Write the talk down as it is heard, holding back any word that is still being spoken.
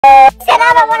Said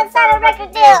I don't want to sign a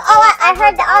record deal. Oh, I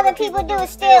heard that all the people do is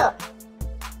steal.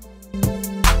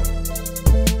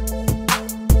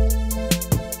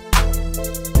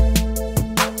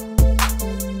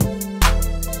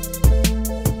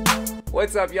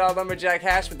 What's up, y'all? Lumberjack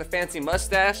Hvsh with the fancy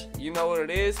mustache. You know what it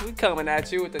is. We coming at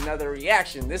you with another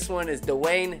reaction. This one is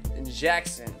Duane and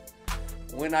Jackson,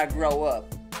 When I Grow Up,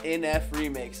 NF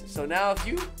remix. So now if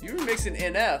you're remixing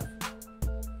NF,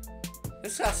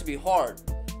 this has to be hard.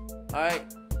 Alright?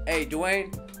 Hey,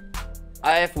 Duane,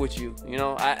 I F with you. You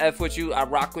know, I F with you. I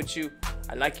rock with you.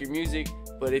 I like your music.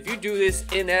 But if you do this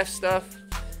NF stuff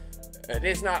and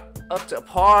it's not up to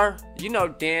par, you know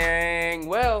dang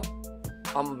well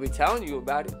I'm gonna be telling you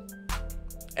about it.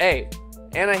 Hey,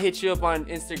 and I hit you up on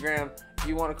Instagram. If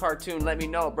you want a cartoon, let me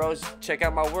know, bros. Check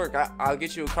out my work. I'll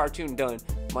get you a cartoon done.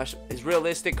 It's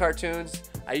realistic cartoons.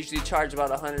 I usually charge about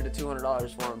 $100 to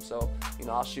 $200 for them. So, you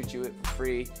know, I'll shoot you it for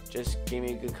free. Just give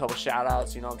me a good couple shout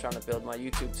outs. You know, I'm trying to build my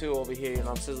YouTube too over here. You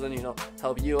know, I'm sizzling, you know,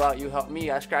 help you out, you help me.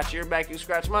 I scratch your back, you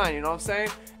scratch mine. You know what I'm saying?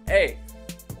 Hey,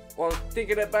 well,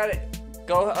 thinking about it,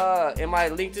 go in my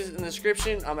link in the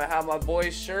description. I'm gonna have my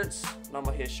boy's shirts,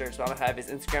 not his shirts, but I'm gonna have his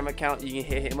Instagram account. You can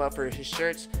hit him up for his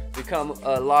shirts. Become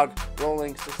a log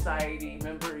rolling society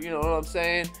member. You know what I'm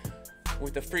saying?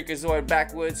 With the Freakazoid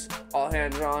backwoods, all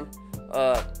hand drawn.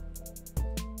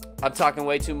 I'm talking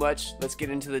way too much. Let's get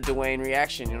into the Duane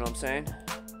reaction. You know what I'm saying?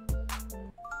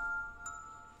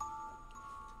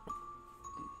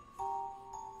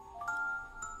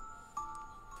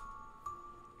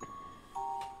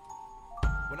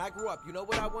 When I grew up, you know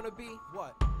what I want to be?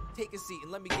 What? Take a seat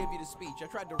and let me give you the speech. I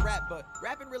tried to rap, but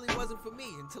rapping really wasn't for me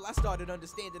until I started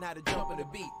understanding how to jump in a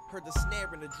beat. Heard the snare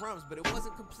and the drums, but it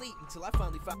wasn't complete until I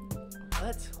finally found.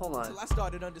 What? Hold on. Until I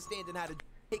started understanding how to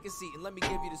take a seat and let me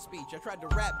give you the speech. I tried to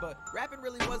rap, but rapping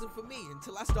really wasn't for me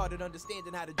until I started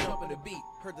understanding how to jump in a beat.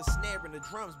 Heard the snare and the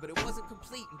drums, but it wasn't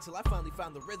complete until I finally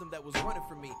found the rhythm that was running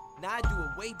for me. Now I do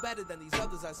it way better than these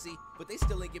others I see, but they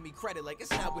still ain't give me credit like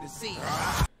it's not what it seems.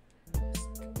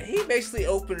 He basically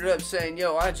opened it up saying,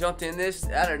 yo, I jumped in this,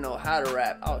 I didn't know how to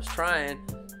rap. I was trying.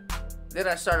 Then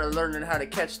I started learning how to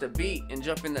catch the beat and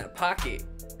jump in that pocket.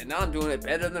 And now I'm doing it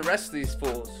better than the rest of these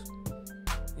fools.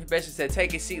 He basically said,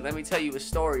 take a seat, let me tell you a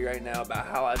story right now about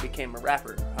how I became a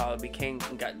rapper. How I became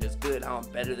and got this good, how I'm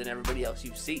better than everybody else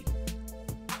you see.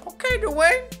 Okay,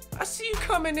 Duane, I see you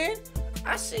coming in.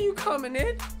 I see you coming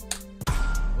in.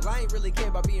 Well, I ain't really care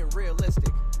about being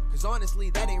realistic, cause honestly,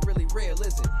 that ain't really real,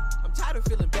 is it? I'm tired of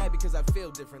feeling bad because I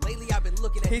feel different. Lately, I've been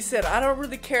looking at. He said, I don't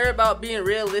really care about being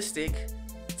realistic.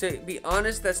 To be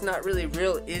honest, that's not really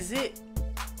real, is it?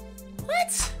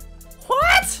 What?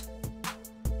 What?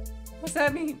 What's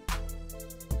that mean?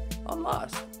 I'm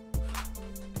lost.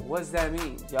 What does that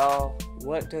mean, y'all?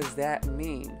 What does that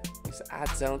mean? Because I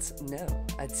don't know.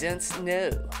 I don't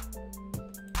know.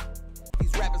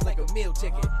 These rappers like a meal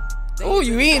ticket. Oh,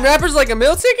 you eating rappers like a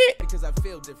meal ticket? Because I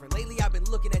feel different. Lately, I've been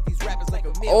looking at these rappers like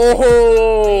a meal ticket.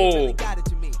 They really got it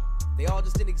to me. They all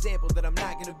just an example that I'm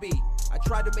not gonna be. I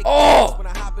try to make it when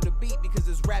I hop in the beat because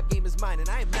this rap game is mine and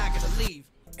I am not gonna leave.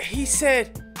 He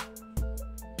said,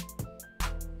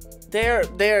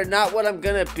 they're not what I'm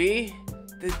gonna be.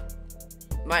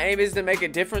 My aim is to make a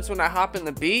difference when I hop in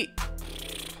the beat.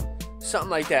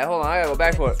 Something like that. Hold on, I gotta go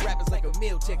back for it. Rappers like a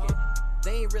meal ticket.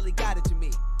 They ain't really got it to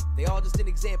me. They all just an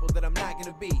example that I'm not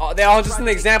gonna be. Oh, they all just an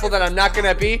example that I'm not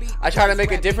gonna be. I try to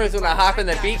make a difference when I hop in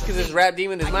the beat because this rap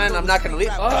demon is mine and I'm not gonna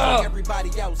leave. Oh.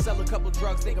 Everybody else sell a couple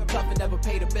drugs, think I'm tough and never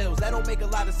pay the bills. That don't make a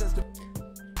lot of sense to.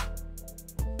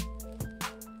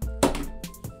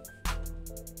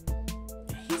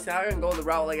 He's not gonna go the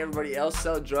route like everybody else,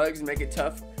 sell drugs and make it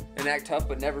tough and act tough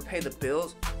but never pay the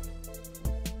bills.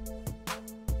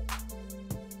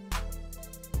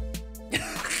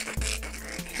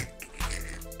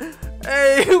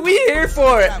 Hey, we here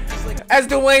for it. As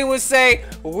Duane would say,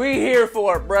 we here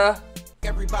for it, bruh.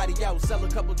 Everybody else sell a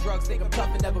couple drugs, think I'm tough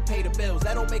and never pay the bills.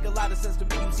 That don't make a lot of sense to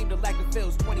me. You seem to lack the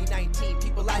feels. 2019,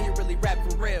 people out here really rap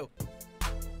for real.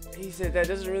 He said that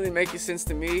doesn't really make sense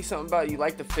to me. Something about you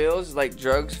like the feels, like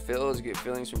drugs, feels, get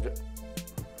feelings from drugs.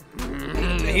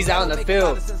 He's out in the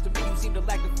field. You seem to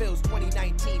lack the feels.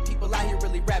 2019, people out here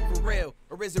really rap for real.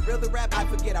 Or is it real the rap? I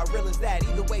forget how real is that.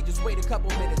 Either way, just wait a couple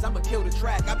minutes, I'ma kill the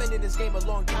track. I've been in this game a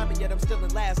long time and yet I'm still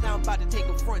in last. Now I'm about to take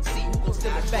a front seat, who gon'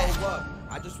 steal it back?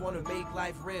 I just wanna make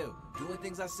life real, doing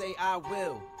things I say I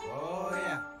will. Oh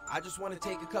yeah, I just wanna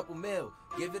take a couple mil,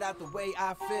 give it out the way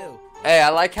I feel. Hey, I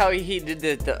like how he did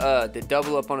the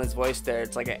double up on his voice there.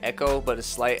 It's like an echo, but a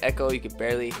slight echo. You could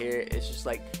barely hear it. It's just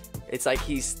like, it's like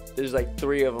there's like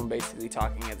three of them basically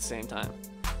talking at the same time.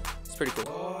 It's pretty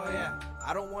cool. Oh yeah,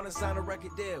 I don't want to sign a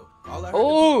record deal. All I heard Ooh.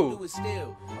 the people do is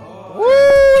steal. Oh,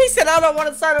 Woo! He said, I don't want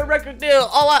to sign a record deal.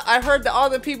 All I heard that all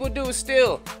the people do is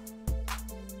steal.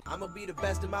 I'm gonna be the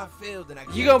best in my field, and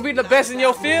You gonna be the best in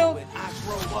your field? When I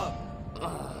grow up.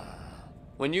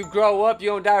 When you grow up, you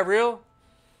don't die real?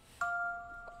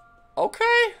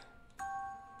 Okay.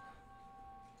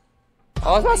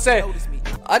 I was about to say,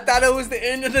 I thought it was the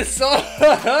end of the song.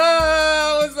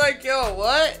 I was like, yo,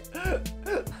 what?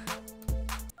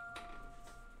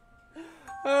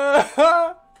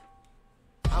 I'ma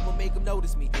make them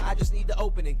notice me. I just need the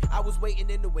opening. I was waiting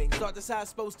in the wings. Thought this how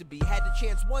it's supposed to be. Had the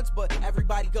chance once, but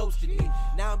everybody ghosted me.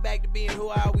 Now I'm back to being who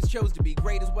I always chose to be.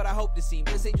 Great is what I hope to seem.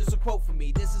 This ain't just a quote for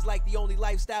me. This is like the only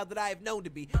lifestyle that I have known to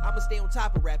be. I'ma stay on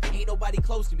top of rap. Ain't nobody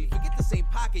close to me. Forget the same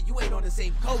pocket. You ain't on the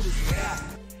same code as me.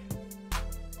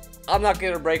 I'm not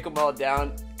gonna break them all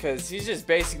down because he's just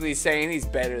basically saying he's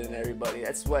better than everybody.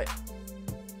 That's what.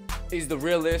 He's the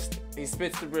realist. He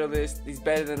spits the realist. He's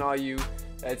better than all you.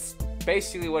 That's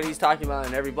basically what he's talking about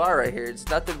in every bar right here. It's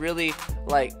nothing really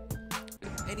like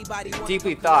Anybody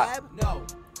deeply thought. No.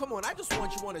 Come on, I just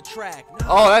want you on a track. No.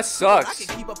 Oh, that sucks. I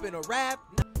can keep up in a rap.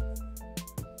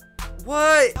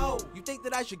 What? No. You think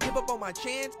that I should give up on my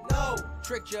chance? No.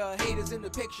 Tricked ya, haters in the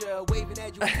picture, waving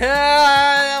at you.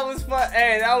 That was fun.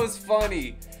 Hey, that was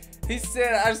funny. He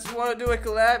said, I just want to do a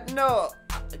collab. No.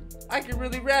 I can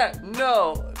really rap.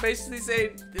 No. Basically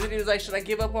saying, he was like, should I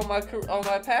give up on my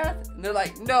path? And they're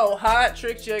like, no, hot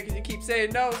tricked you because you keep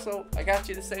saying no. So I got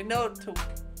you to say no to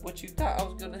what you thought I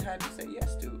was going to have you say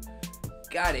yes to.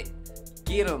 Got it.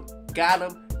 Get him. Got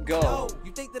him. Go. No.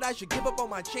 You think that I should give up on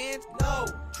my chance? No.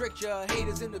 Tricked ya,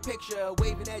 haters in the picture,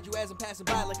 waving at you as I'm passing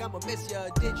by like I'ma miss ya.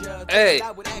 Did ya? Hey.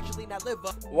 I would actually not live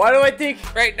up. Why do I think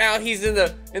right now he's in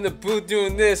the booth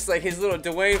doing this, like his little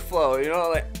Duane flow, you know,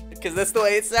 like, because that's the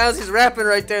way it sounds. He's rapping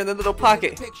right there in the little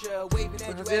pocket. Picture, waving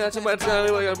at you Yeah, as I'm passing by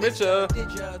like I miss ya.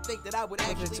 Did ya think that I would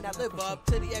actually not live up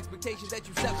to the expectations that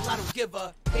you set? Well, I don't give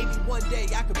a. Maybe one day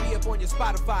I could be up on your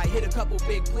Spotify, hit a couple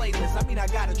big playlists. I mean, I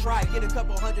gotta try, get a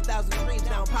couple 100,000 streams.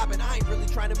 Now I'm popping. I ain't really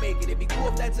trying to make it. It'd be cool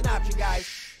if that's an option, guys.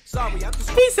 Sorry, I'm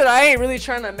just. He said, I ain't really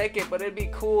trying to make it, but it'd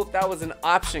be cool if that was an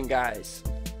option, guys.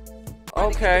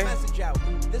 Okay.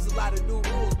 There's a lot of new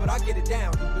rules, but I get it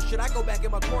down. But should I go back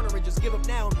in my corner and just give up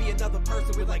now and be another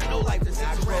person with like no life to sit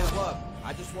around?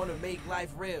 I just want to make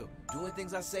life real, doing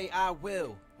things I say I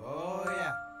will. Oh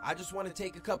yeah, I just want to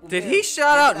take a couple. Did he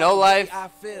shout out No Life? I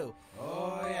feel.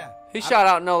 Oh yeah. He shot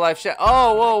out No Life.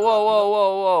 Oh, whoa, whoa, whoa,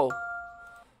 whoa, whoa.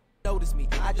 Notice me.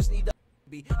 I just need to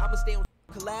be. I'ma stay on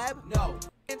collab. No,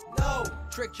 no.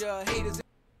 Tricked ya, haters.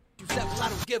 I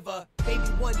don't give a. Maybe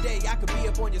one day I could be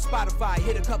up on your Spotify,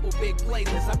 hit a couple big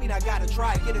playlists. I mean, I gotta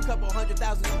try, get a couple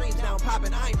 100,000 streams. Now I'm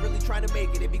popping. I ain't really trying to make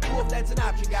it. It'd be cool if that's an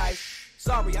option, guys.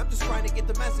 Sorry, I'm just trying to get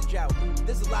the message out.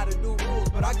 There's a lot of new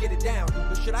rules, but I get it down.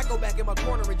 But should I go back in my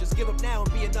corner and just give up now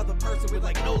and be another person with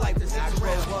like no life to sit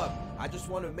around? I just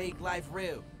want to make life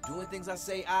real, doing things I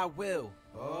say I will.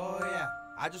 Oh yeah,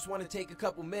 I just want to take a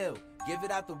couple mil, give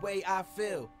it out the way I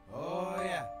feel. Oh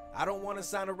yeah. I don't want to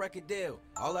sign a record deal.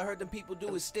 All I heard them people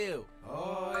do is steal.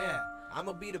 Oh yeah,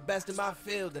 I'ma be the best in my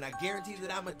field, and I guarantee that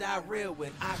I'ma die real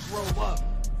when I grow up.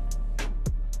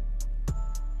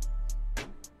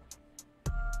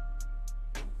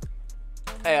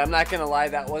 Hey, I'm not gonna lie,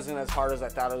 that wasn't as hard as I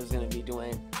thought it was gonna be,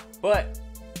 Duane. But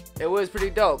it was pretty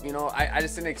dope, you know. I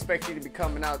just didn't expect you to be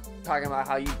coming out talking about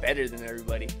how you better than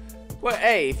everybody. But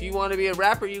hey, if you want to be a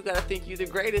rapper, you gotta think you're the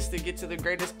greatest to get to the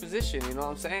greatest position. You know what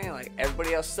I'm saying? Like,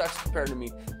 everybody else sucks compared to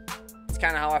me. It's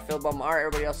kind of how I feel about my art.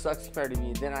 Everybody else sucks compared to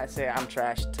me. Then I say I'm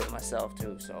trash to myself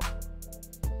too. So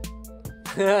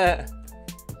I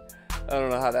don't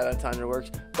know how that entendre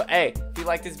works. But hey, if you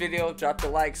like this video, drop the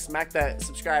like, smack that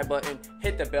subscribe button,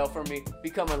 hit the bell for me,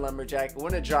 become a lumberjack.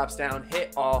 When it drops down,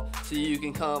 hit all so you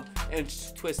can come and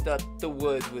twist up the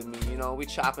woods with me. You know, we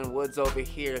chopping woods over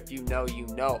here. If you know, you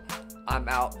know. I'm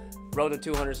out. Road to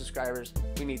 200 subscribers.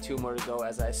 We need 2 more to go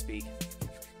as I speak.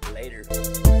 Later.